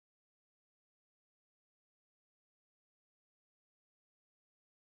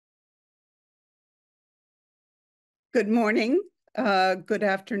Good morning, good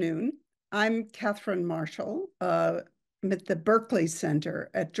afternoon. I'm Catherine Marshall. I'm at the Berkeley Center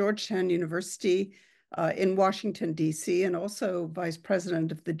at Georgetown University in Washington, D.C., and also Vice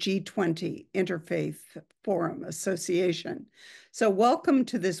President of the G20 Interfaith Forum Association. So welcome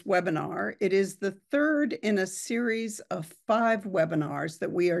to this webinar. It is the third in a series of 5 webinars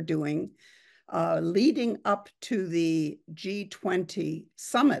that we are doing leading up to the G20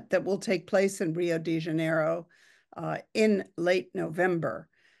 summit that will take place in Rio de Janeiro in late November.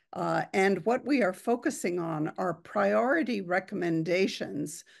 And what we are focusing on are priority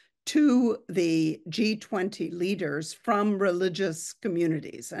recommendations to the G20 leaders from religious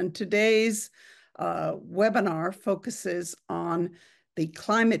communities. And today's webinar focuses on the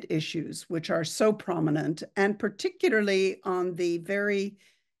climate issues, which are so prominent, and particularly on the very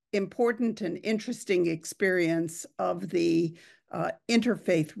important and interesting experience of the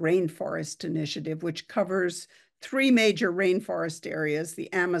Interfaith Rainforest Initiative, which covers 3 major rainforest areas: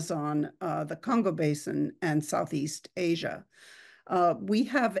 the Amazon, the Congo Basin, and Southeast Asia. We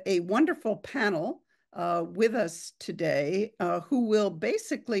have a wonderful panel with us today who will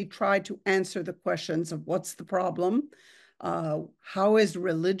basically try to answer the questions of what's the problem, how is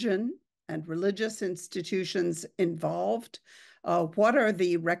religion and religious institutions involved, what are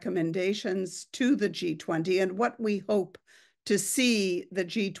the recommendations to the G20, and what we hope to see the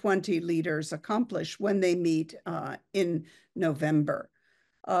G20 leaders accomplish when they meet in November.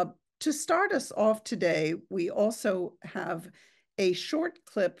 To start us off today, we also have a short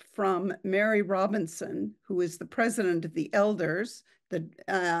clip from Mary Robinson, who is the president of the Elders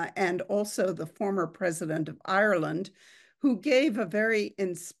and also the former president of Ireland, who gave a very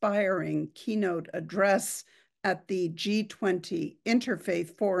inspiring keynote address at the G20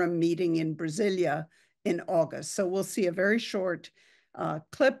 Interfaith Forum meeting in Brasilia in August. So we'll see a very short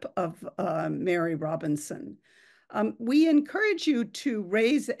clip of Mary Robinson. We encourage you to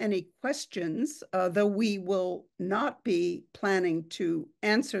raise any questions, though we will not be planning to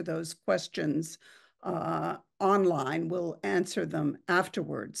answer those questions online. We'll answer them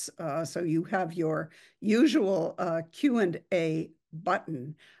afterwards. So you have your usual Q&A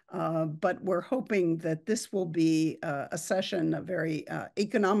button. But we're hoping that this will be a session, a very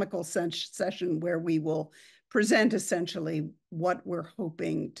economical session where we will present essentially what we're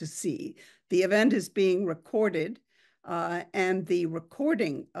hoping to see. The event is being recorded, and the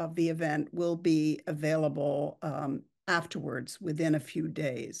recording of the event will be available afterwards within a few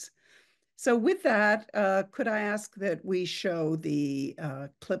days. So with that, could I ask that we show the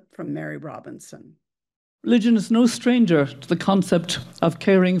clip from Mary Robinson? Religion is no stranger to the concept of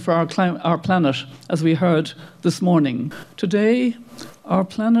caring for our planet, as we heard this morning. Today, our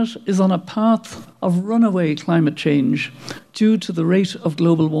planet is on a path of runaway climate change due to the rate of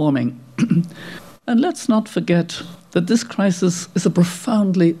global warming. And let's not forget that this crisis is a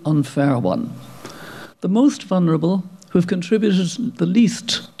profoundly unfair one. The most vulnerable, who have contributed the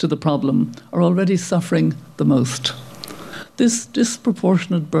least to the problem, are already suffering the most. This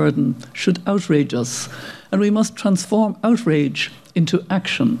disproportionate burden should outrage us, and we must transform outrage into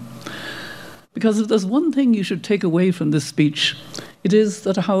action. Because if there's one thing you should take away from this speech, it is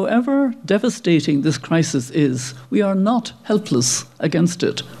that however devastating this crisis is, we are not helpless against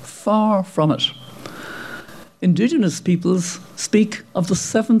it, far from it. Indigenous peoples speak of the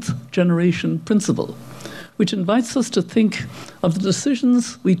 7th generation principle, which invites us to think of the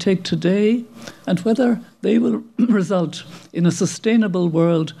decisions we take today and whether they will result in a sustainable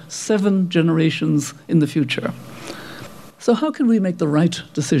world 7 generations in the future. So how can we make the right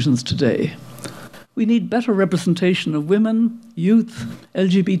decisions today? We need better representation of women, youth,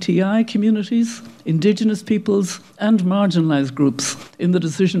 LGBTI communities, Indigenous peoples, and marginalized groups in the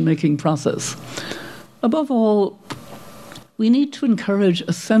decision-making process. Above all, we need to encourage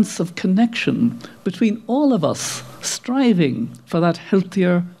a sense of connection between all of us striving for that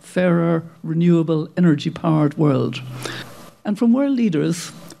healthier, fairer, renewable, energy-powered world. And from world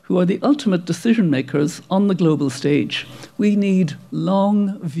leaders, who are the ultimate decision makers on the global stage, we need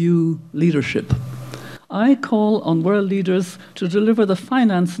long-view leadership. I call on world leaders to deliver the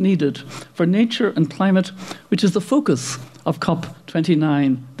finance needed for nature and climate, which is the focus of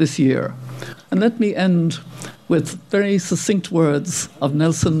COP29 this year. And let me end with very succinct words of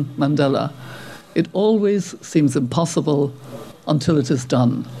Nelson Mandela. It always seems impossible until it is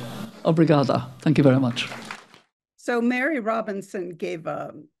done. Obrigada. Thank you very much. So Mary Robinson gave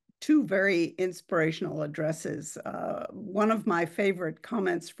 2 very inspirational addresses. One of my favorite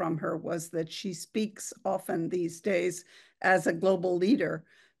comments from her was that she speaks often these days as a global leader,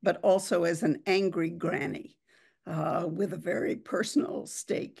 but also as an angry granny with a very personal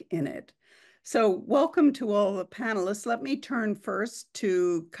stake in it. So welcome to all the panelists. Let me turn first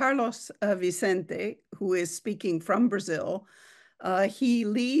to Carlos Vicente, who is speaking from Brazil. He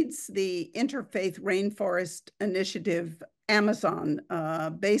leads the Interfaith Rainforest Initiative, Amazon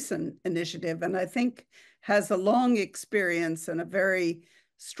Basin Initiative, and I think has a long experience and a very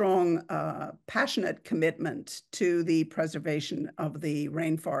strong, passionate commitment to the preservation of the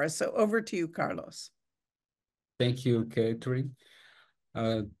rainforest. So over to you, Carlos. Thank you, Catherine.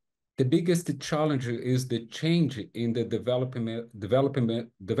 The biggest challenge is the change in the development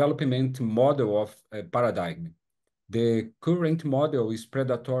model of paradigm. The current model is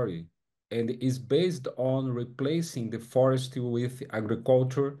predatory and is based on replacing the forest with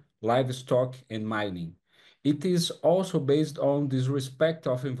agriculture, livestock, and mining. It is also based on disrespect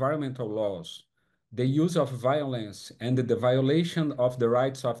of environmental laws, the use of violence, and the violation of the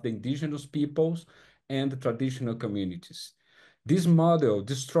rights of the indigenous peoples and traditional communities. This model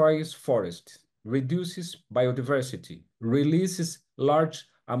destroys forests, reduces biodiversity, releases large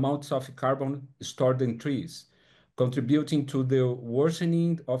amounts of carbon stored in trees, contributing to the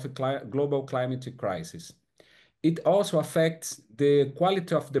worsening of a global climate crisis. It also affects the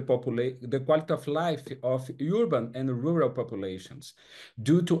quality of the quality of life of urban and rural populations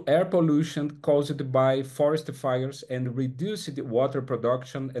due to air pollution caused by forest fires and reduced water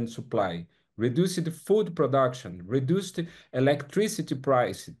production and supply, reduced food production, reduced electricity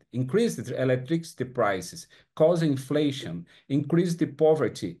prices, increased electricity prices, causing inflation, increased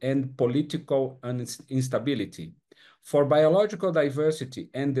poverty and political instability. For biological diversity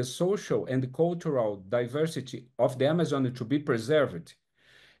and the social and cultural diversity of the Amazon to be preserved,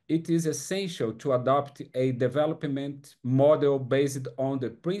 it is essential to adopt a development model based on the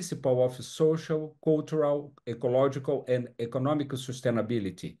principle of social, cultural, ecological, and economic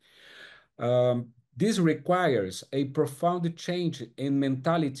sustainability. This requires a profound change in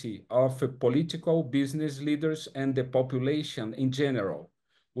mentality of political business leaders and the population in general.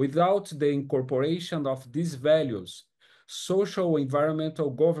 Without the incorporation of these values, social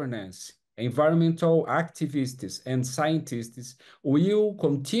environmental governance, environmental activists, and scientists will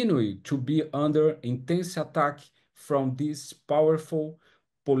continue to be under intense attack from these powerful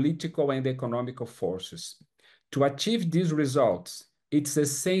political and economical forces. To achieve these results, it's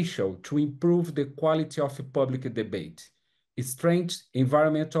essential to improve the quality of public debate, strengthen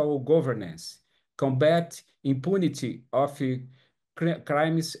environmental governance, combat impunity of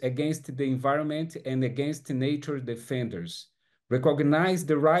crimes against the environment and against nature defenders, recognize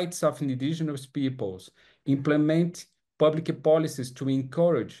the rights of indigenous peoples, implement public policies to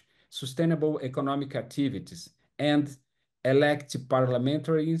encourage sustainable economic activities, and elect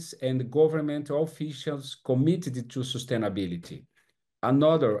parliamentarians and government officials committed to sustainability.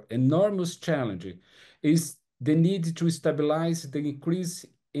 Another enormous challenge is the need to stabilize the increase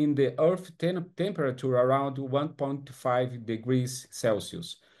in the Earth temperature around 1.5 degrees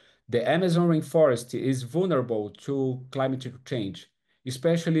Celsius. The Amazon rainforest is vulnerable to climate change,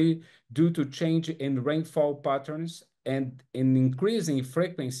 especially due to change in rainfall patterns and an increasing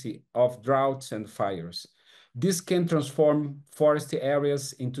frequency of droughts and fires. This can transform forest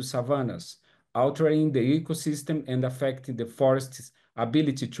areas into savannas, altering the ecosystem and affecting the forest's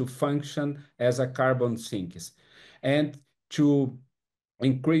ability to function as a carbon sink, and to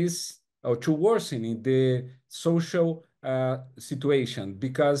increase or to worsen the social situation,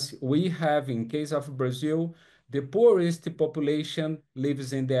 because we have, in case of Brazil, the poorest population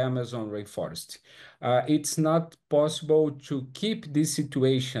lives in the Amazon rainforest. It's not possible to keep this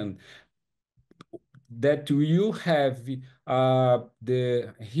situation that you have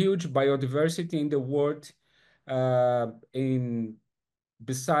the huge biodiversity in the world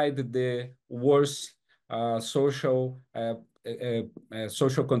beside the worst social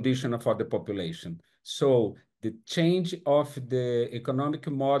condition for the population. So the change of the economic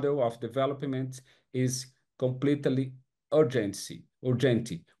model of development is completely urgent.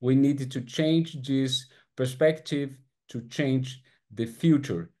 We need to change this perspective to change the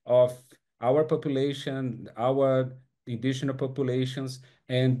future of our population, our indigenous populations,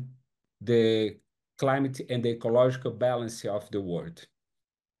 and the climate and the ecological balance of the world.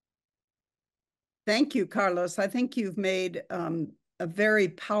 Thank you, Carlos. I think you've made a very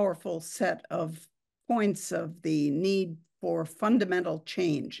powerful set of points of the need for fundamental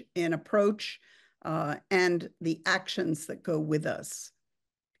change in approach and the actions that go with us.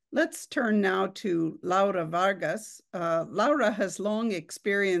 Let's turn now to Laura Vargas. Laura has long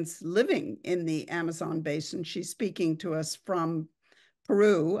experience living in the Amazon basin. She's speaking to us from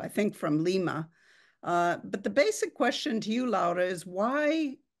Peru, I think from Lima. But the basic question to you, Laura, is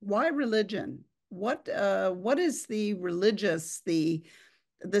why religion? What is the religious, the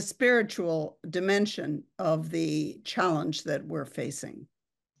the spiritual dimension of the challenge that we're facing.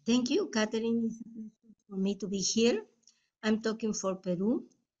 Thank you, Catherine. It's a pleasure for me to be here. I'm talking for Peru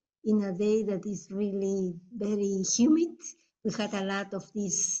in a day that is really very humid. We had a lot of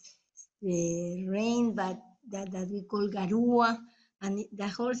this rain, but that we call garua, and the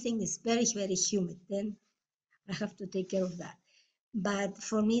whole thing is very, very humid. Then I have to take care of that. But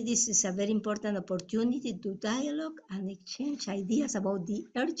for me, this is a very important opportunity to dialogue and exchange ideas about the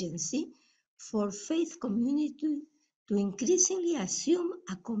urgency for faith community to increasingly assume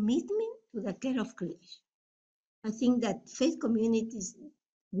a commitment to the care of creation. I think that faith communities,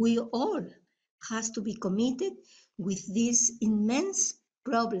 we all has to be committed with this immense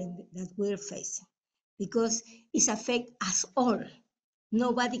problem that we're facing, because it's affect us all.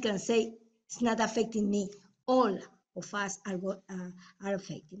 Nobody can say it's not affecting me. All of us are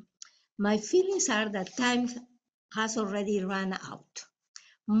affected. My feelings are that time has already run out.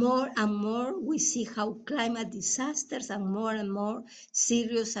 More and more we see how climate disasters and more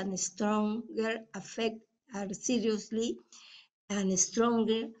serious and stronger are seriously and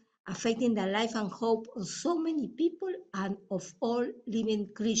stronger affecting the life and hope of so many people and of all living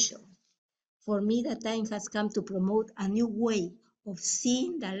creatures. For me, the time has come to promote a new way of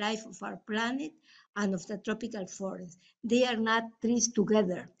seeing the life of our planet and of the tropical forest. They are not trees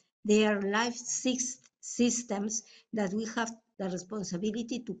together. They are life systems that we have the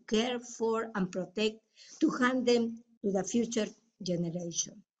responsibility to care for and protect, to hand them to the future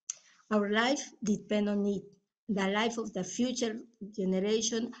generation. Our life depends on it, the life of the future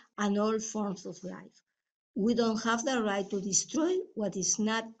generation and all forms of life. We don't have the right to destroy what is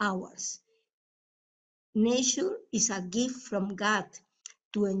not ours. Nature is a gift from God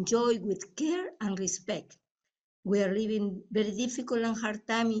to enjoy with care and respect. We are living very difficult and hard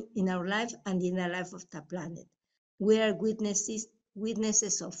time in our life and in the life of the planet. We are witnesses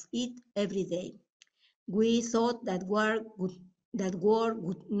of it every day. We thought that war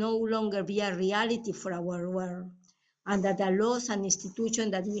would no longer be a reality for our world, and that the laws and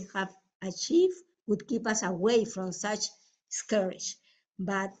institutions that we have achieved would keep us away from such scourge.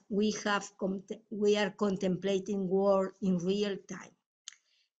 But we are contemplating war in real time.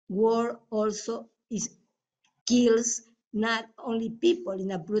 War also kills not only people in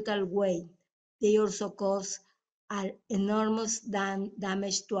a brutal way, they also cause an enormous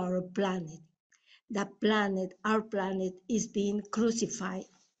damage to our planet. Our planet, is being crucified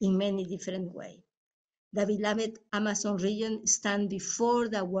in many different ways. The beloved Amazon region stands before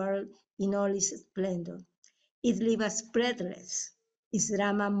the world in all its splendor. It leaves us breathless. Its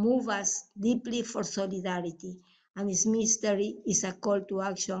drama moves us deeply for solidarity, and its mystery is a call to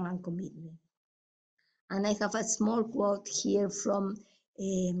action and commitment. And I have a small quote here from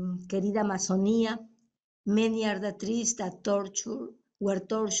Querida Amazonia. Many are the trees that where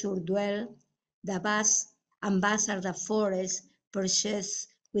torture dwell. The vast and vast are the forests purchased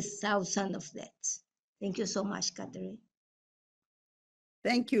with thousands of deaths. Thank you so much, Catherine.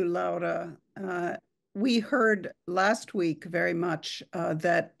 Thank you, Laura. We heard last week very much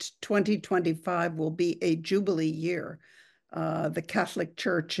that 2025 will be a Jubilee year. The Catholic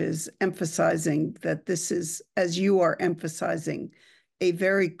Church is emphasizing that this is, as you are emphasizing, a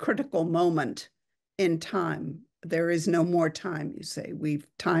very critical moment in time. There is no more time, you say.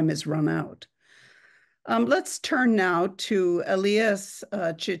 Time has run out. Let's turn now to Elias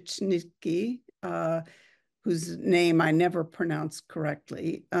Chichnitsky, whose name I never pronounced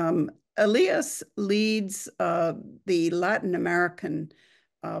correctly. Elias leads the Latin American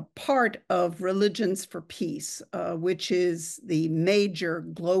part of Religions for Peace, which is the major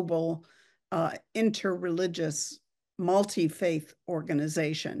global interreligious multi-faith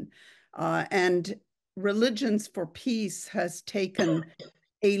organization. And Religions for Peace has taken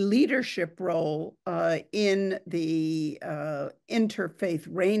a leadership role in the Interfaith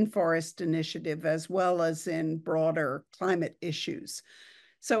Rainforest Initiative, as well as in broader climate issues.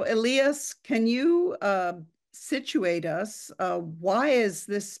 So Elias, can you situate us? Why has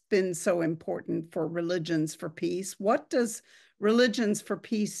this been so important for Religions for Peace? What does Religions for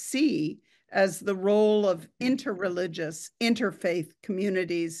Peace see as the role of interreligious, interfaith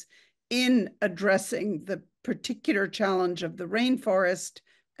communities in addressing the particular challenge of the rainforest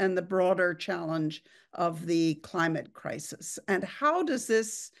and the broader challenge of the climate crisis? And how does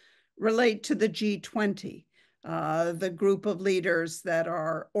this relate to the G20, the group of leaders that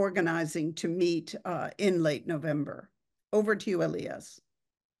are organizing to meet in late November? Over to you, Elias.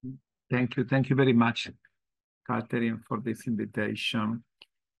 Thank you. Thank you very much, Catherine, for this invitation.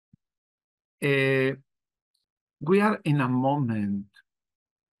 We are in a moment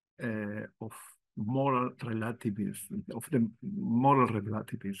of moral relativism,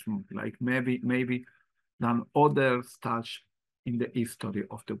 like maybe than others touch in the history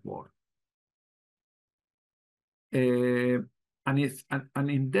of the world. And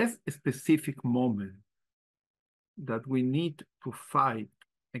in this specific moment that we need to fight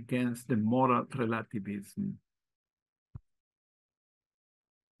against the moral relativism,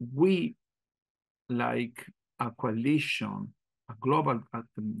 we, like a coalition,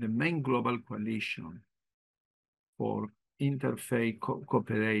 the main global coalition for interfaith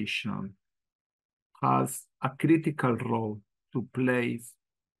cooperation, has a critical role to place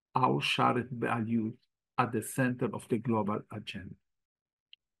our shared values at the center of the global agenda.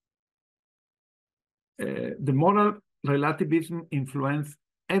 The moral relativism influences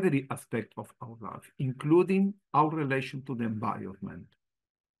every aspect of our life, including our relation to the environment.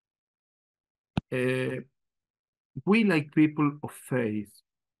 We, like people of faith,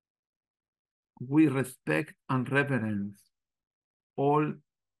 we respect and reverence all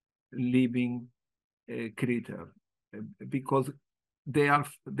living creatures because they are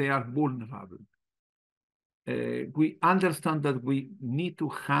vulnerable. We understand that we need to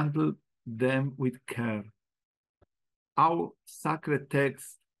handle them with care. Our sacred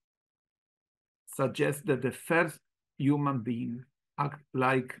text suggests that the first human being act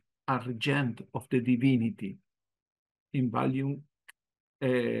like a regent of the divinity, in valuing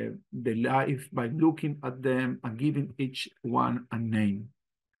the life by looking at them and giving each one a name,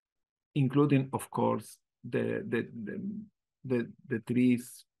 including, of course, the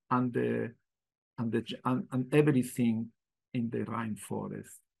trees and everything in the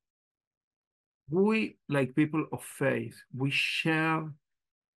rainforest. We, like people of faith, we share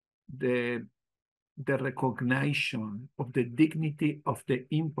the recognition of the dignity of the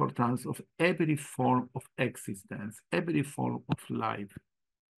importance of every form of existence, every form of life.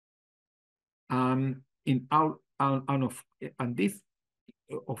 And this,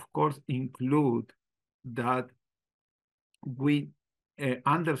 of course, include that we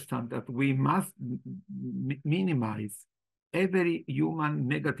understand that we must minimize every human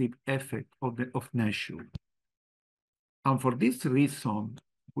negative effect of nature. And for this reason,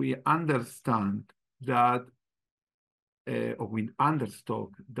 we understand that, or we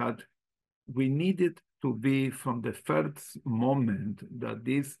understood that we needed to be, from the first moment that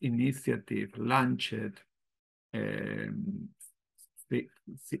this initiative launched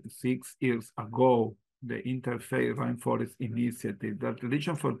 6 years ago, the Interfaith Rainforest Initiative, that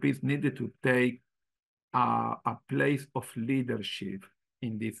Religion for Peace needed to take a place of leadership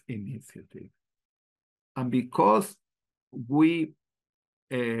in this initiative. And because we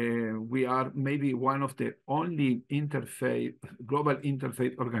are maybe one of the only global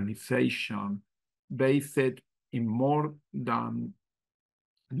interfaith organization based in more than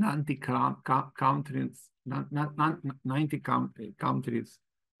 90 countries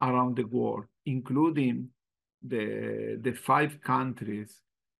around the world, including the 5 countries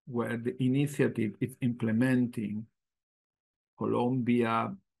where the initiative is implementing: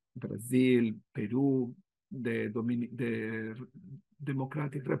 Colombia, Brazil, Peru, the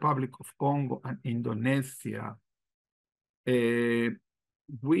Democratic Republic of Congo, and Indonesia. We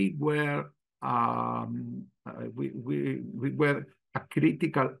were a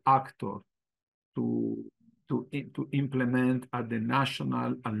critical actor to implement at the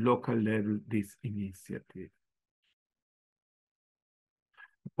national and local level this initiative.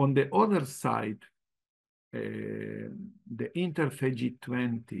 On the other side, the Interfaith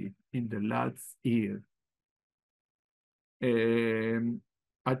G20 in the last year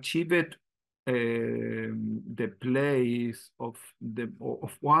achieved the place of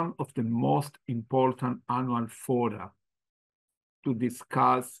one of the most important annual fora to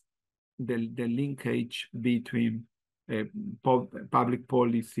discuss the linkage between public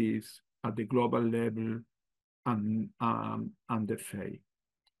policies at the global level and the faith.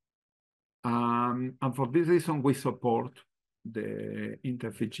 And for this reason, we support the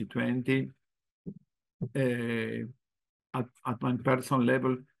Interfaith G20. At my personal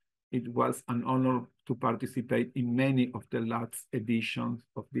level, it was an honor to participate in many of the last editions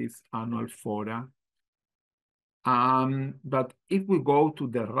of this annual fora. But if we go to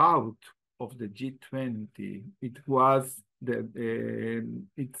the route of the G20, it's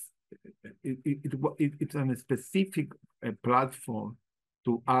a specific platform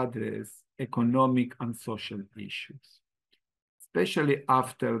to address economic and social issues, especially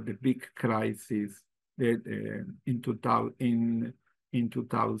after the big crisis in 2000 and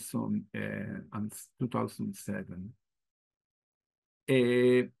 2007.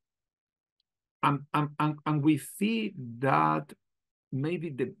 And we see that maybe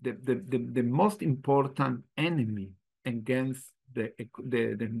the most important enemy against the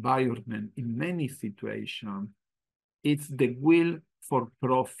environment in many situations. It's the will for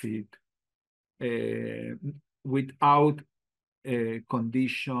profit without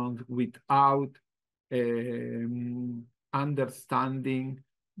conditions, without understanding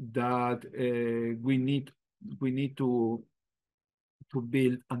that we need to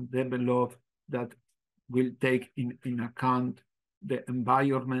build and develop that will take in account the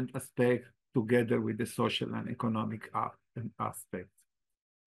environment aspect together with the social and economic aspects.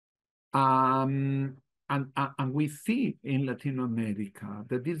 And we see in Latin America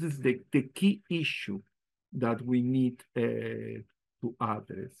that this is the key issue that we need to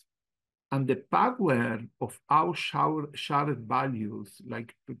address. And the power of our shared values,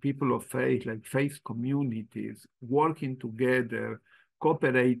 like people of faith, like faith communities, working together,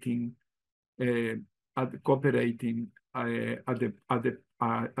 cooperating at the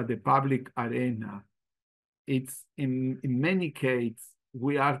public arena. It's in many cases,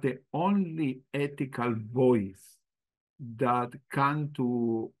 we are the only ethical voice that can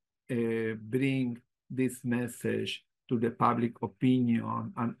to bring this message to the public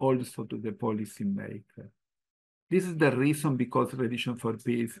opinion and also to the policymaker. This is the reason because Religion for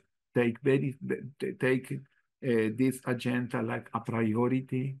Peace take this agenda like a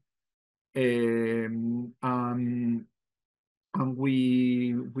priority. And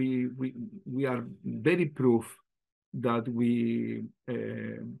we are very proof that we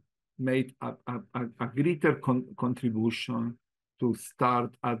made a greater contribution to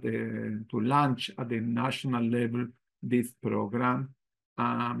start to launch at the national level this program,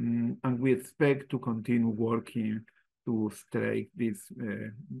 and we expect to continue working to strike this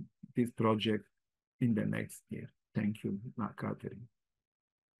project in the next year. Thank you, Catherine.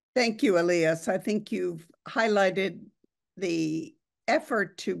 Thank you, Elias. I think you've highlighted the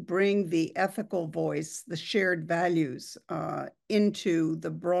effort to bring the ethical voice, the shared values into the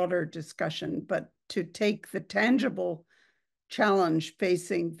broader discussion, but to take the tangible challenge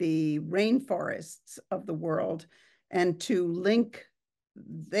facing the rainforests of the world and to link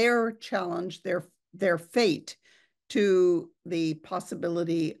their challenge, their fate, to the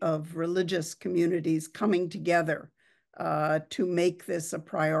possibility of religious communities coming together to make this a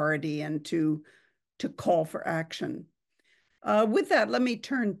priority and to call for action. With that, let me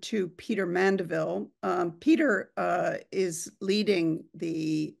turn to Peter Mandeville. Peter is leading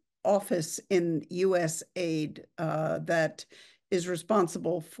the office in USAID that is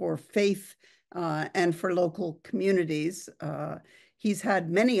responsible for faith and for local communities. He's had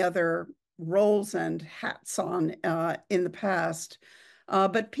many other roles and hats on in the past.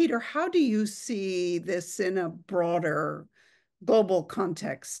 But Peter, how do you see this in a broader global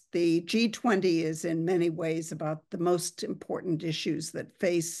context? The G20 is in many ways about the most important issues that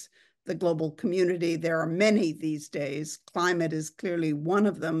face the global community. There are many these days. Climate is clearly one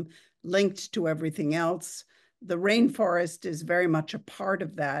of them, linked to everything else. The rainforest is very much a part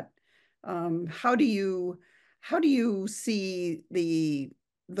of that. How do you see the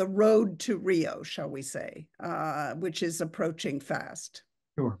road to Rio, shall we say, which is approaching fast?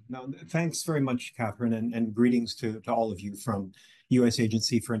 Sure. No, thanks very much, Catherine, and greetings to all of you from U.S.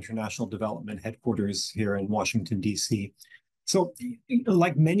 Agency for International Development headquarters here in Washington, D.C. So,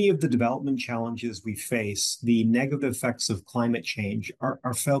 like many of the development challenges we face, the negative effects of climate change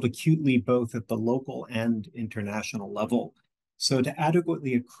are felt acutely both at the local and international level. So to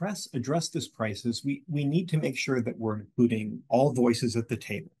adequately address this crisis, we need to make sure that we're including all voices at the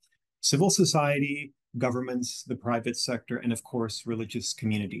table: civil society, governments, the private sector, and of course, religious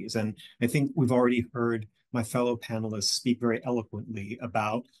communities. And I think we've already heard my fellow panelists speak very eloquently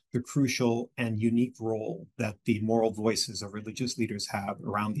about the crucial and unique role that the moral voices of religious leaders have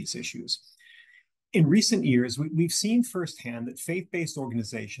around these issues. In recent years, we've seen firsthand that faith-based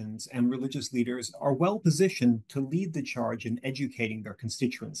organizations and religious leaders are well positioned to lead the charge in educating their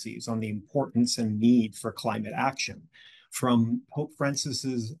constituencies on the importance and need for climate action. From Pope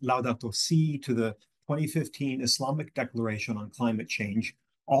Francis's Laudato Si to the 2015 Islamic Declaration on Climate Change,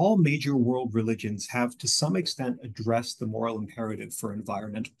 all major world religions have to some extent addressed the moral imperative for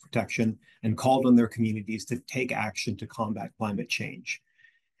environmental protection and called on their communities to take action to combat climate change.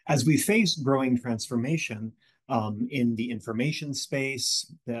 As we face growing transformation in the information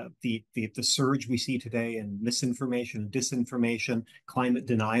space, the surge we see today in misinformation, disinformation, climate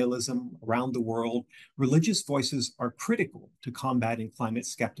denialism around the world, religious voices are critical to combating climate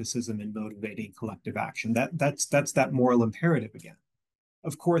skepticism and motivating collective action. That's that moral imperative again.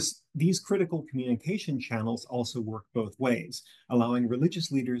 Of course, these critical communication channels also work both ways, allowing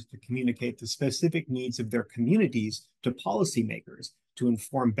religious leaders to communicate the specific needs of their communities to policymakers to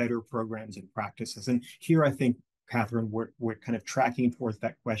inform better programs and practices. And here I think, Catherine, we're kind of tracking towards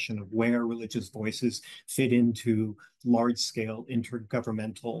that question of where religious voices fit into large-scale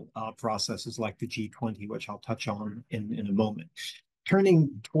intergovernmental processes like the G20, which I'll touch on in a moment. Turning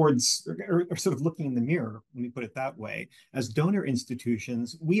towards, or sort of looking in the mirror, let me put it that way, as donor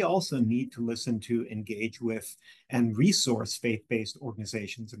institutions, we also need to listen to, engage with, and resource faith-based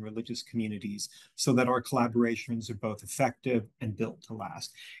organizations and religious communities so that our collaborations are both effective and built to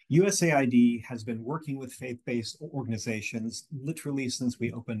last. USAID has been working with faith-based organizations literally since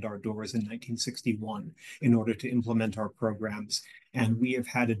we opened our doors in 1961 in order to implement our programs. And we have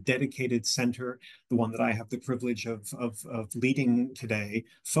had a dedicated center, the one that I have the privilege of leading today,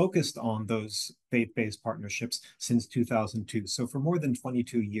 focused on those faith-based partnerships since 2002. So for more than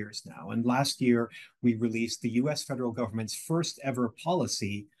 22 years now. And last year, we released the US federal government's first ever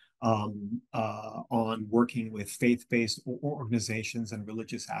policy on working with faith-based organizations and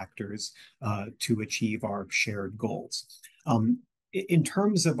religious actors to achieve our shared goals. In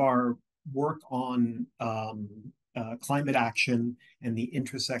terms of our work on climate action and the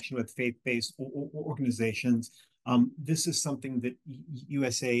intersection with faith-based organizations, this is something that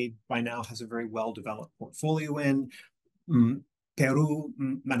USAID by now has a very well-developed portfolio in. Peru,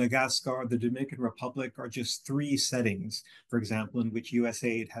 Madagascar, the Dominican Republic are just three settings, for example, in which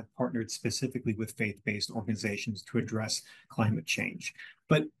USAID had partnered specifically with faith-based organizations to address climate change.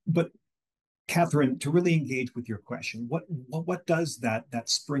 But Catherine, to really engage with your question, what does that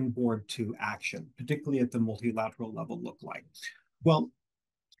springboard to action, particularly at the multilateral level, look like? Well,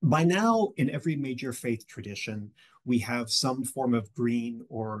 by now, in every major faith tradition, we have some form of green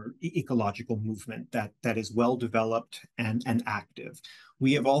or ecological movement that is well developed and active.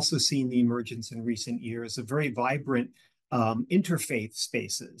 We have also seen the emergence in recent years of very vibrant interfaith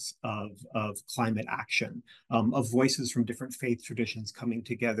spaces of climate action, of voices from different faith traditions coming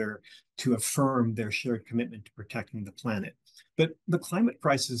together to affirm their shared commitment to protecting the planet. But the climate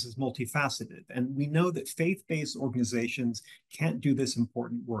crisis is multifaceted, and we know that faith-based organizations can't do this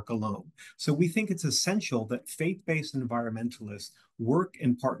important work alone. So we think it's essential that faith-based environmentalists work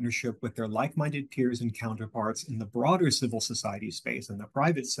in partnership with their like-minded peers and counterparts in the broader civil society space and the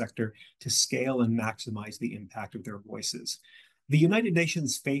private sector to scale and maximize the impact of their voices. The United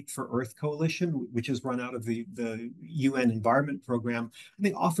Nations Faith for Earth Coalition, which is run out of the UN Environment Program, I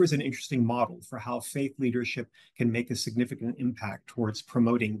think offers an interesting model for how faith leadership can make a significant impact towards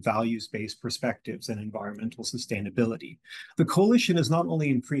promoting values-based perspectives and environmental sustainability. The coalition is not only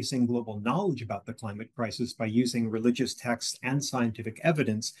increasing global knowledge about the climate crisis by using religious texts and scientific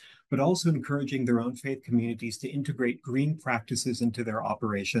evidence, but also encouraging their own faith communities to integrate green practices into their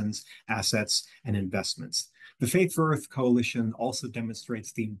operations, assets, and investments. The Faith for Earth Coalition also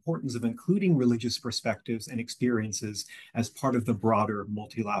demonstrates the importance of including religious perspectives and experiences as part of the broader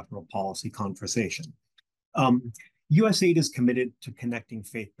multilateral policy conversation. USAID is committed to connecting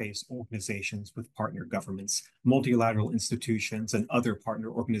faith-based organizations with partner governments, multilateral institutions, and other partner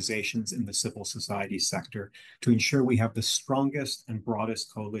organizations in the civil society sector to ensure we have the strongest and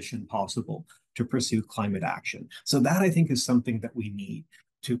broadest coalition possible to pursue climate action. So that, I think, is something that we need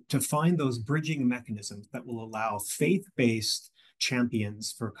to find those bridging mechanisms that will allow faith-based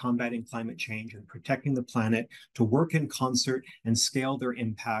champions for combating climate change and protecting the planet to work in concert and scale their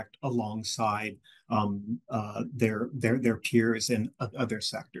impact alongside their peers in other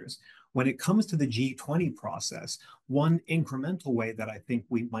sectors. When it comes to the G20 process, one incremental way that I think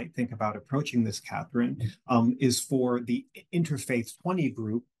we might think about approaching this, Catherine, is for the Interfaith 20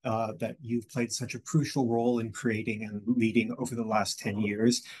 group that you've played such a crucial role in creating and leading over the last 10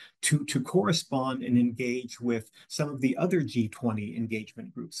 years to correspond and engage with some of the other G20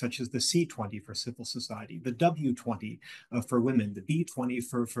 engagement groups, such as the C20 for civil society, the W20 for women, the B20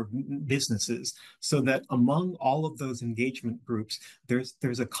 for businesses, so that among all of those engagement groups,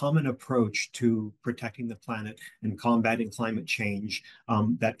 there's a common approach to protecting the planet and combating climate change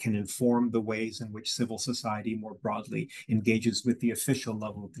that can inform the ways in which civil society more broadly engages with the official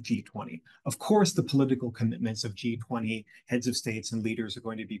level of the G20. Of course, the political commitments of G20 heads of states and leaders are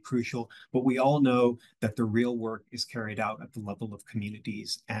going to be crucial, but we all know that the real work is carried out at the level of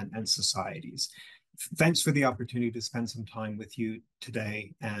communities and societies. Thanks for the opportunity to spend some time with you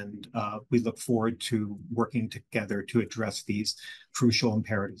today, and we look forward to working together to address these crucial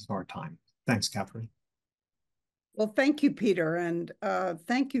imperatives of our time. Thanks, Catherine. Well, thank you, Peter, and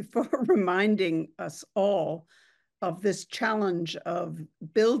thank you for reminding us all of this challenge of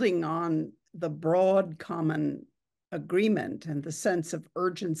building on the broad common agreement and the sense of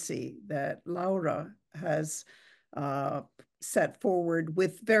urgency that Laura has set forward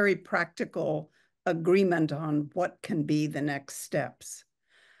with very practical agreement on what can be the next steps.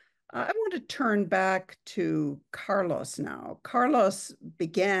 I want to turn back to Carlos now. Carlos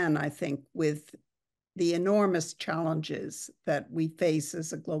began, I think, with the enormous challenges that we face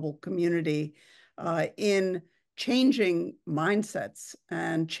as a global community in changing mindsets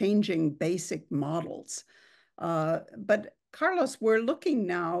and changing basic models. But Carlos, we're looking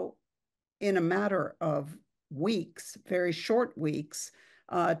now in a matter of weeks, very short weeks,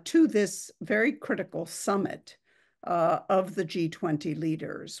 to this very critical summit of the G20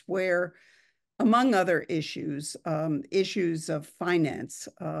 leaders, where, among other issues, issues of finance,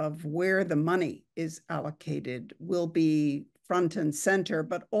 of where the money is allocated, will be front and center,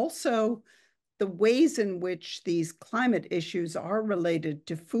 but also the ways in which these climate issues are related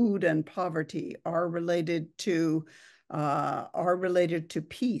to food and poverty, are related to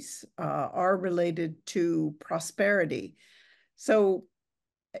peace, are related to prosperity. So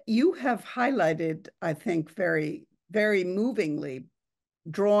you have highlighted, I think, very, very movingly,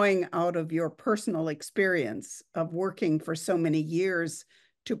 drawing out of your personal experience of working for so many years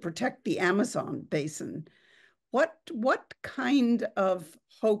to protect the Amazon basin. What kind of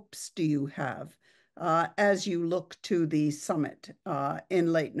hopes do you have as you look to the summit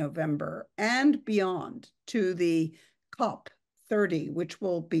in late November and beyond, to the COP30, which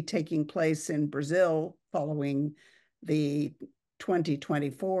will be taking place in Brazil following the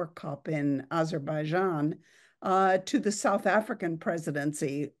 2024 COP in Azerbaijan, to the South African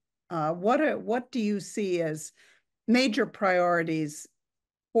presidency? What do you see as major priorities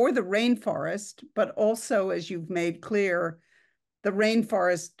for the rainforest, but also, as you've made clear, the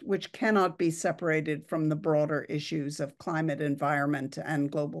rainforest, which cannot be separated from the broader issues of climate, environment, and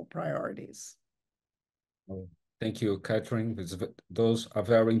global priorities? Thank you, Catherine. Those are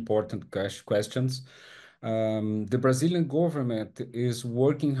very important questions. The Brazilian government is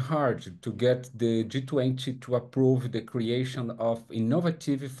working hard to get the G20 to approve the creation of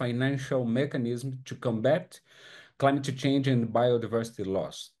innovative financial mechanisms to combat climate change and biodiversity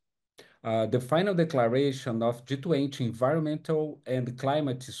loss. The final declaration of G20 Environmental and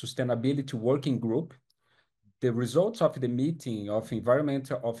Climate Sustainability Working Group, the results of the meeting of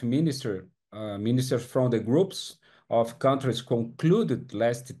ministers from the groups of countries concluded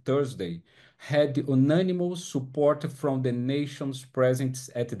last Thursday, had unanimous support from the nations present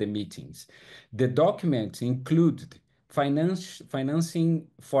at the meetings. The document included financing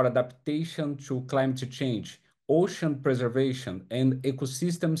for adaptation to climate change, ocean preservation and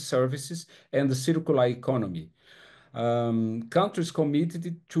ecosystem services, and the circular economy. Countries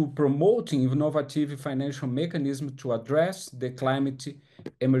committed to promoting innovative financial mechanisms to address the climate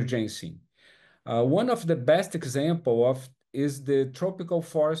emergency. One of the best examples is the Tropical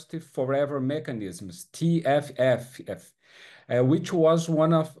Forest Forever Mechanisms, TFF, which was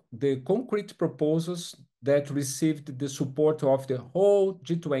one of the concrete proposals that received the support of the whole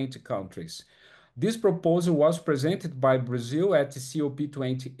G20 countries. This proposal was presented by Brazil at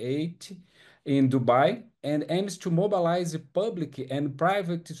COP28 in Dubai and aims to mobilize public and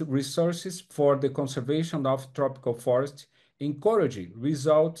private resources for the conservation of tropical forests, encouraging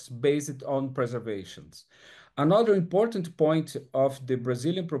results based on preservations. Another important point of the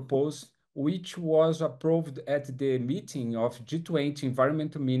Brazilian proposal, which was approved at the meeting of G20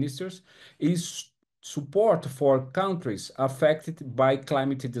 environmental ministers, is support for countries affected by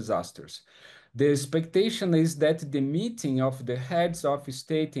climate disasters. The expectation is that the meeting of the heads of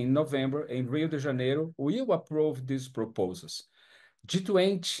state in November in Rio de Janeiro will approve these proposals.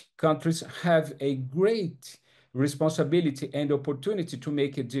 G20 countries have a great responsibility and opportunity to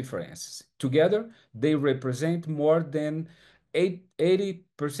make a difference. Together, they represent more than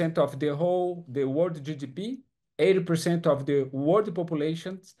 80% of the world GDP, 80% of the world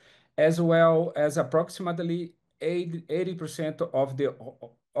populations, as well as approximately 80%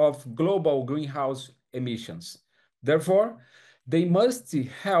 of global greenhouse emissions. Therefore, they must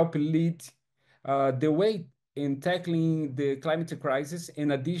help lead the way in tackling the climate crisis,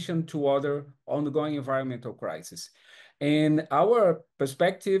 in addition to other ongoing environmental crises. In our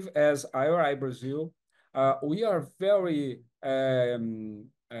perspective as IRI Brazil, we are very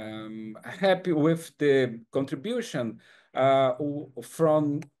happy with the contribution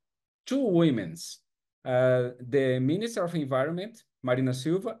from two women, the Minister of Environment, Marina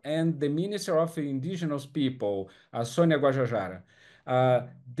Silva, and the Minister of Indigenous People, Sônia Guajajara.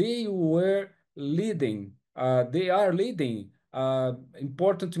 They are leading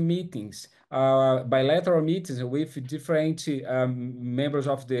important meetings, bilateral meetings with different members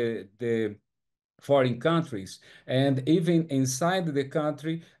of the foreign countries, and even inside the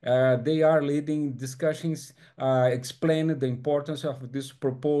country, they are leading discussions, explaining the importance of these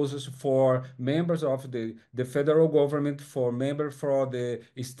proposals for members of the federal government, for members for the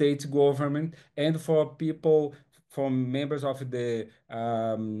state government, and for people from members of the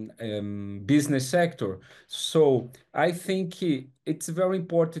business sector. So I think it's very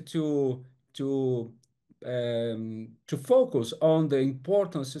important to focus on the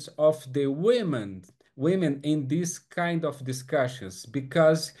importance of the women in this kind of discussions,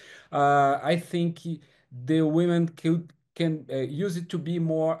 because I think the women can use it to be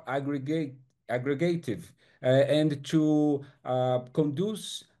more aggregative, and to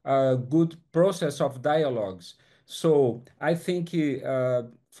conduce a good process of dialogues. So I think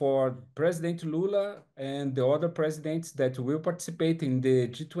for President Lula and the other presidents that will participate in the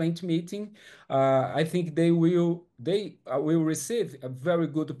G20 meeting, I think they will receive a very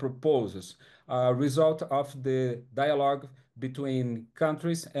good proposals, result of the dialogue between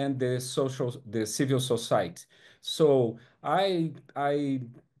countries and the civil society. So I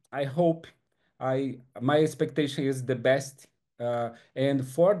hope, my expectation is the best, and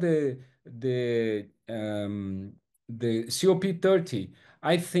for the COP30,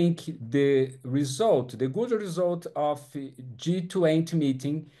 I think the good result of G20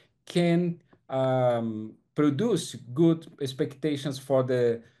 meeting can produce good expectations for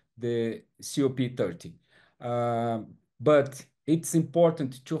the COP30. But it's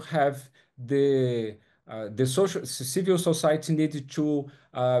important to have the civil society needed to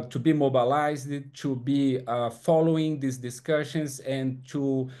be mobilized, to be following these discussions, and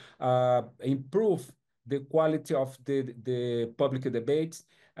to improve the quality of the public debates,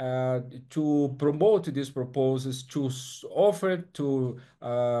 to promote these proposals, to offer to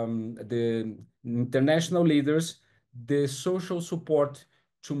the international leaders the social support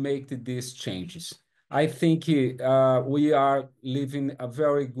to make these changes. I think we are living a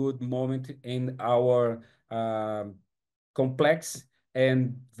very good moment in our complex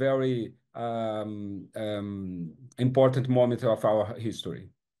and very important moment of our history.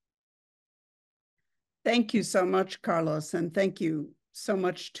 Thank you so much, Carlos, and thank you so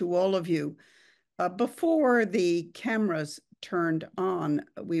much to all of you. Before the cameras turned on,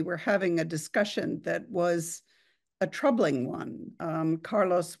 we were having a discussion that was a troubling one.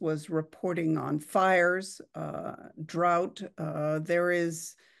 Carlos was reporting on fires, drought. There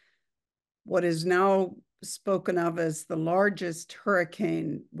is what is now spoken of as the largest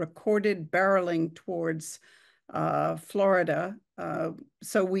hurricane recorded barreling towards Florida.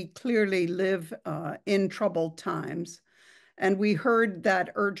 So we clearly live in troubled times. And we heard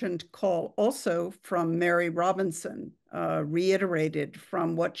that urgent call also from Mary Robinson, reiterated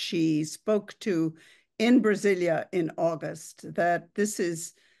from what she spoke to in Brasilia in August, that this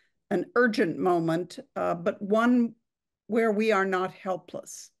is an urgent moment, but one where we are not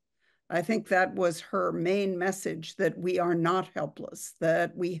helpless. I think that was her main message, that we are not helpless,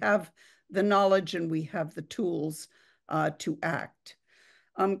 that we have the knowledge and we have the tools to act.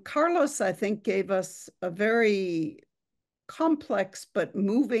 Carlos, I think, gave us a very complex but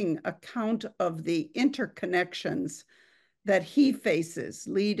moving account of the interconnections that he faces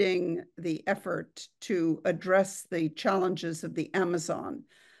leading the effort to address the challenges of the Amazon,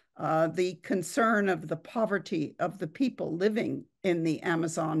 the concern of the poverty of the people living in the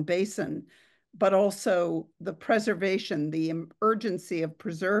Amazon basin, but also the preservation, the urgency of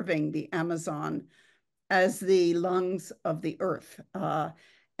preserving the Amazon as the lungs of the earth,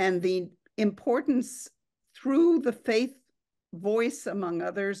 and the importance through the faith voice, among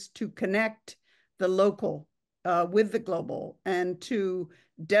others, to connect the local with the global and to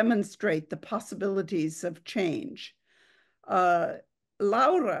demonstrate the possibilities of change.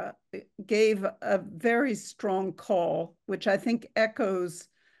 Laura gave a very strong call, which I think echoes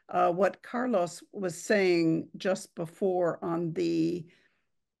what Carlos was saying just before on the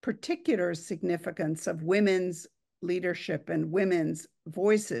particular significance of women's leadership and women's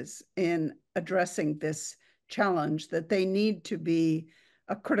voices in addressing this challenge, that they need to be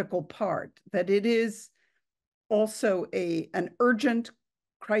a critical part, that it is also an urgent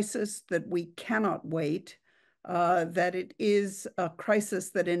crisis, that we cannot wait, that it is a crisis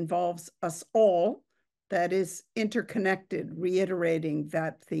that involves us all, that is interconnected, reiterating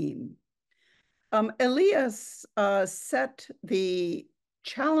that theme. Elias set the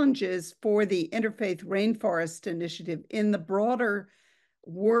challenges for the Interfaith Rainforest Initiative in the broader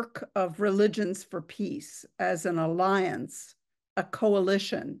work of Religions for Peace as an alliance, a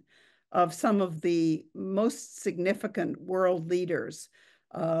coalition of some of the most significant world leaders,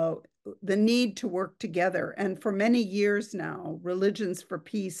 the need to work together. And for many years now, Religions for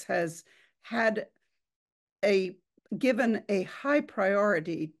Peace has had given a high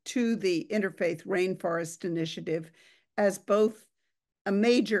priority to the Interfaith Rainforest Initiative as both a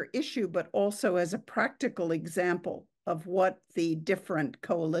major issue, but also as a practical example of what the different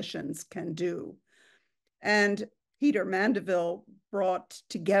coalitions can do. And Peter Mandeville brought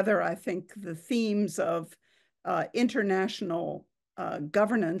together, I think, the themes of international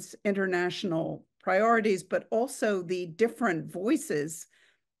governance, international priorities, but also the different voices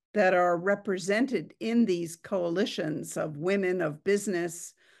that are represented in these coalitions of women, of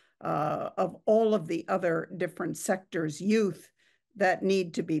business, of all of the other different sectors, youth, that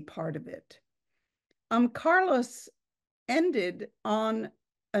need to be part of it. Carlos ended on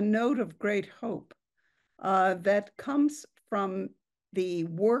a note of great hope that comes from the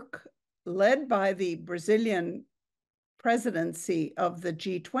work led by the Brazilian presidency of the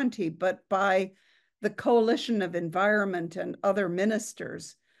G20, but by the Coalition of Environment and other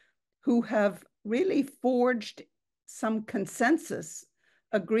ministers who have really forged some consensus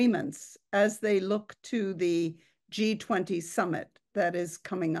agreements as they look to the G20 summit that is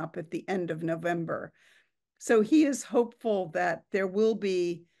coming up at the end of November. So he is hopeful that there will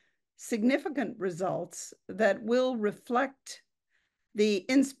be significant results that will reflect the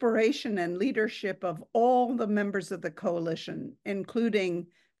inspiration and leadership of all the members of the coalition, including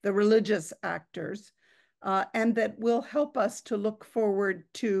the religious actors, and that will help us to look forward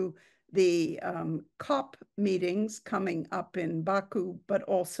to the COP meetings coming up in Baku, but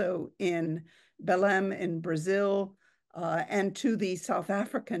also in Belém in Brazil, and to the South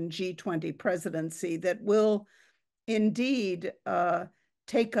African G20 presidency that will indeed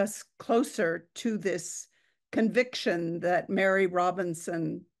take us closer to this conviction that Mary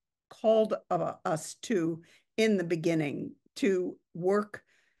Robinson called us to in the beginning, to work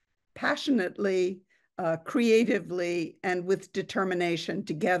passionately, creatively, and with determination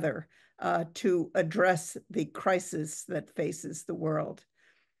together to address the crisis that faces the world.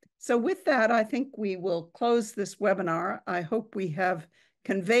 So with that, I think we will close this webinar. I hope we have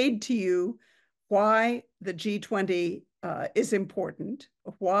conveyed to you why the G20 is important,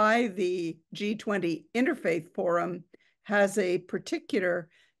 why the G20 Interfaith Forum has a particular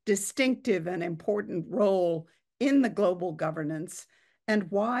distinctive and important role in the global governance,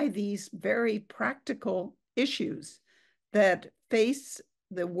 and why these very practical issues that face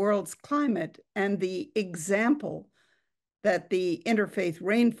the world's climate and the example that the Interfaith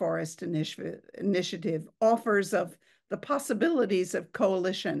Rainforest Initiative offers of the possibilities of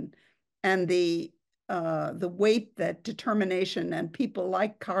coalition and the weight that determination and people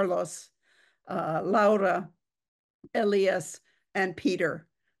like Carlos, Laura, Elias, and Peter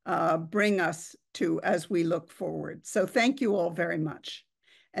bring us to as we look forward. So thank you all very much.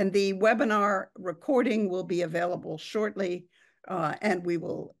 And the webinar recording will be available shortly, and we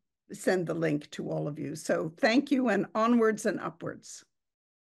will send the link to all of you. So thank you, and onwards and upwards.